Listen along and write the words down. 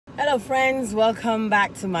Hello friends, welcome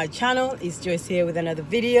back to my channel. It's Joyce here with another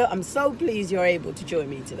video. I'm so pleased you're able to join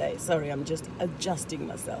me today. Sorry, I'm just adjusting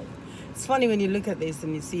myself. It's funny when you look at this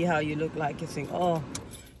and you see how you look, like you think, oh,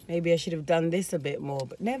 maybe I should have done this a bit more,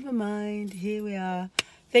 but never mind, here we are.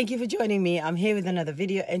 Thank you for joining me. I'm here with another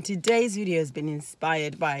video, and today's video has been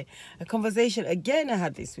inspired by a conversation again I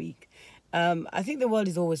had this week. I think the world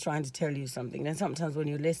is always trying to tell you something, and sometimes when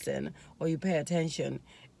you listen or you pay attention,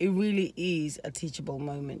 it really is a teachable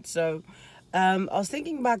moment. So I was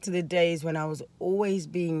thinking back to the days when I was always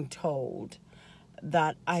being told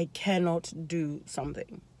that I cannot do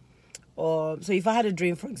something. Or so if I had a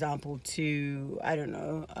dream, for example, to, I don't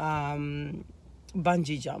know,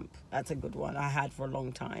 bungee jump. That's a good one I had for a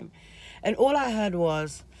long time. And all I heard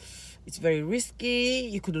was, it's very risky,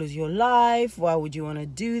 you could lose your life, why would you want to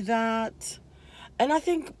do that? And I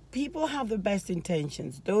think people have the best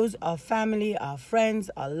intentions. Those are family, our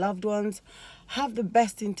friends, our loved ones, have the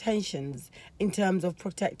best intentions in terms of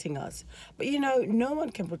protecting us. But, you know, no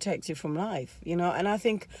one can protect you from life, you know. And I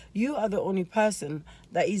think you are the only person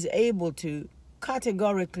that is able to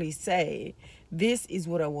categorically say, this is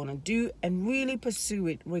what I want to do, and really pursue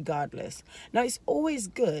it regardless. Now, it's always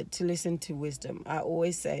good to listen to wisdom. I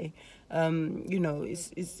always say, you know,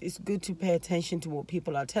 it's good to pay attention to what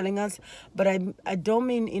people are telling us, but I don't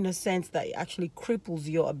mean in a sense that it actually cripples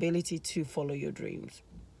your ability to follow your dreams.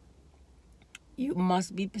 You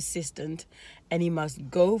must be persistent, and you must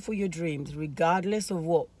go for your dreams regardless of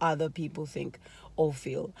what other people think or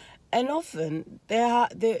feel. And often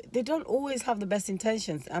they don't always have the best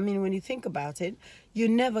intentions. I mean, when you think about it, you're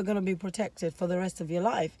never going to be protected for the rest of your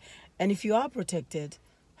life. And if you are protected,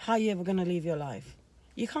 how are you ever going to live your life?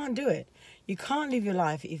 You can't do it. You can't live your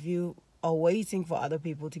life if you are waiting for other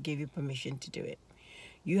people to give you permission to do it.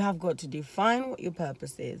 You have got to define what your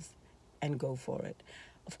purpose is and go for it.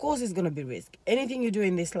 Of course, it's going to be risk. Anything you do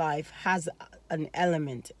in this life has an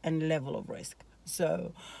element and level of risk.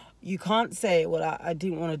 So you can't say, well, I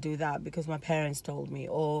didn't want to do that because my parents told me,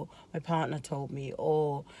 or my partner told me,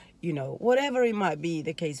 or, you know, whatever it might be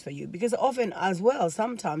the case for you. Because often as well,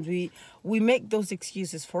 sometimes we make those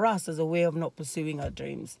excuses for us as a way of not pursuing our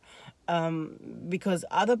dreams. Because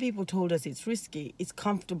other people told us it's risky, it's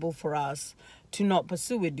comfortable for us to not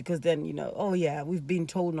pursue it, because then, you know, oh yeah, we've been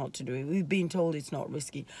told not to do it. We've been told it's not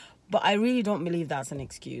risky. But I really don't believe that's an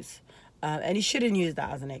excuse. And you shouldn't use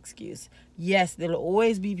that as an excuse. Yes, there'll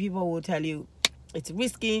always be people who will tell you it's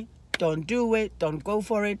risky, don't do it, don't go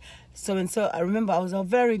for it. So and so. I remember I was a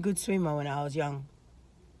very good swimmer when I was young.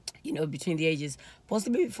 You know, between the ages,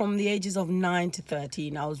 possibly from the ages of 9 to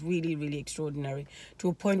 13, I was really, really extraordinary, to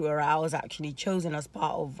a point where I was actually chosen as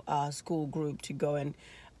part of our school group to go and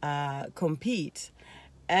compete.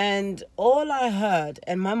 And all I heard,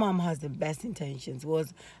 and my mom has the best intentions,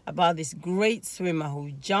 was about this great swimmer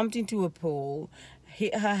who jumped into a pool,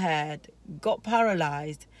 hit her head, got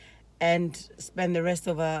paralyzed, and spent the rest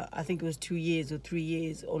of her, I think it was 2 years or 3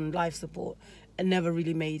 years, on life support, and never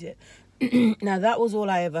really made it. Now, that was all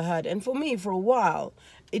I ever heard. And for me, for a while,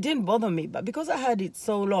 it didn't bother me. But because I heard it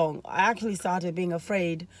so long, I actually started being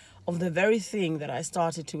afraid of the very thing that I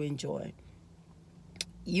started to enjoy.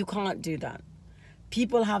 You can't do that.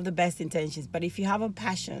 People have the best intentions, but if you have a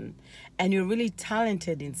passion and you're really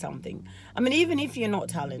talented in something, I mean, even if you're not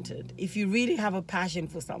talented, if you really have a passion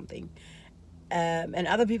for something, and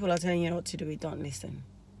other people are telling you not to do it, don't listen.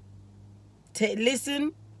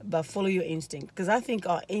 Listen, but follow your instinct, because I think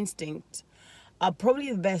our instincts are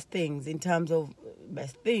probably the best things in terms of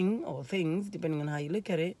best thing or things, depending on how you look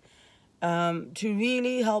at it, to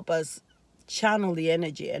really help us channel the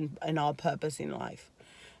energy and our purpose in life.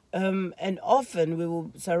 And often we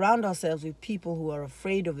will surround ourselves with people who are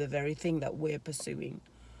afraid of the very thing that we're pursuing.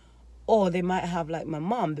 Or they might have, like my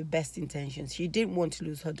mom, the best intentions. She didn't want to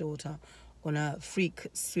lose her daughter on a freak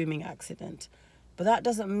swimming accident. But that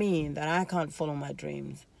doesn't mean that I can't follow my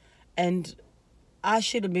dreams. And I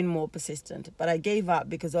should have been more persistent. But I gave up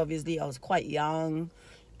because obviously I was quite young.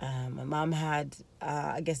 My mom had,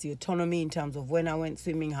 I guess, the autonomy in terms of when I went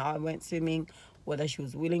swimming, how I went swimming, whether she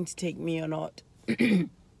was willing to take me or not.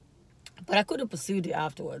 But I could have pursued it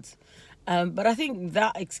afterwards. But I think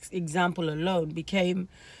that example alone became,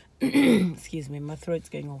 excuse me, my throat's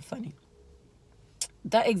getting all funny.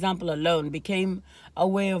 That example alone became a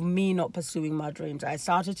way of me not pursuing my dreams. I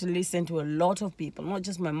started to listen to a lot of people, not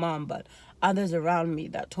just my mom, but others around me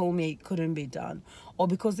that told me it couldn't be done, or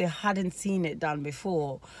because they hadn't seen it done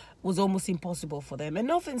before, was almost impossible for them. And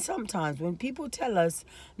often sometimes when people tell us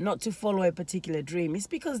not to follow a particular dream, it's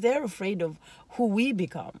because they're afraid of who we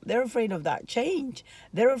become. They're afraid of that change.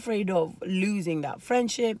 They're afraid of losing that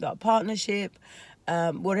friendship, that partnership,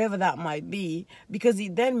 whatever that might be, because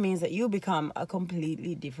it then means that you become a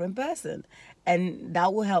completely different person, and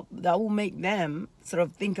that will make them sort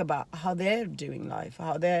of think about how they're doing life,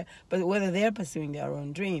 but whether they're pursuing their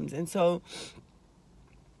own dreams. And so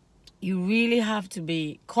you really have to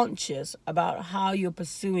be conscious about how you're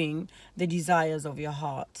pursuing the desires of your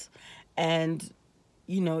heart. And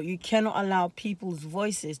you cannot allow people's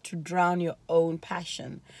voices to drown your own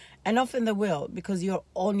passion. And often they will, because you're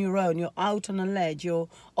on your own, you're out on a ledge, you're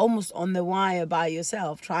almost on the wire by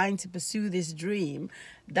yourself, trying to pursue this dream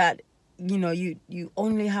that you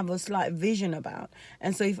only have a slight vision about.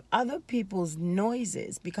 And so if other people's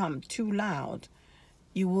noises become too loud,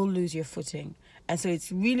 you will lose your footing. And so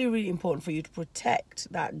it's really, really important for you to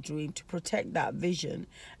protect that dream, to protect that vision,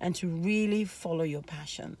 and to really follow your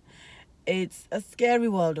passion. It's a scary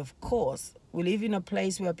world, of course. We live in a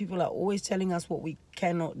place where people are always telling us what we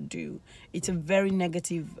cannot do. It's a very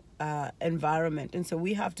negative environment. And so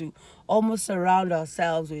we have to almost surround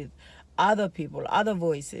ourselves with other people, other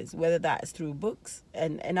voices, whether that's through books.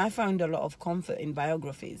 And I found a lot of comfort in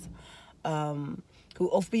biographies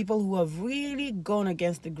of people who have really gone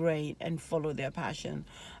against the grain and followed their passion.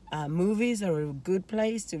 Movies are a good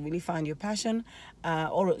place to really find your passion,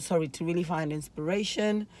 to really find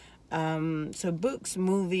inspiration. So books,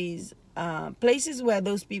 movies, places where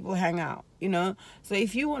those people hang out, So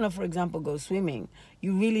if you want to, for example, go swimming,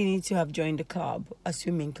 you really need to have joined a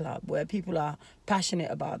swimming club, where people are passionate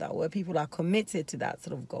about that, where people are committed to that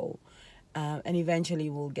sort of goal. And eventually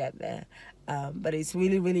we'll get there. But it's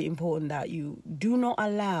really, really important that you do not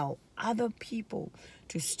allow other people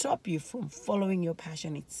to stop you from following your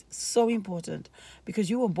passion. It's so important, because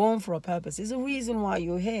you were born for a purpose. There's a reason why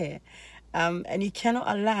you're here. And you cannot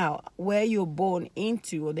allow where you're born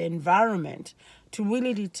into, or the environment, to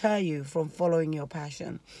really deter you from following your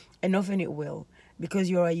passion. And often it will, because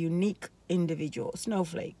you're a unique individual,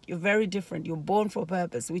 snowflake. You're very different. You're born for a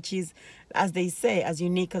purpose, which is, as they say, as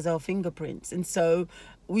unique as our fingerprints. And so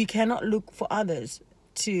we cannot look for others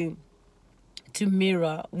to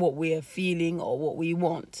mirror what we are feeling or what we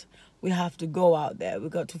want. We have to go out there. We've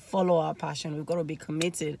got to follow our passion. We've got to be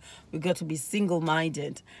committed. We've got to be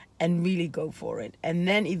single-minded and really go for it. And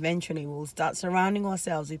then eventually we'll start surrounding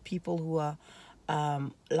ourselves with people who are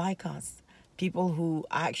like us, people who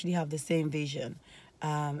actually have the same vision.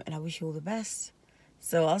 And I wish you all the best.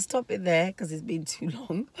 So I'll stop it there, because it's been too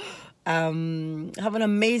long. Have an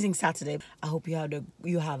amazing Saturday. I hope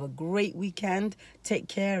you have a great weekend. Take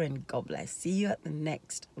care and God bless. See you at the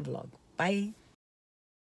next vlog. Bye.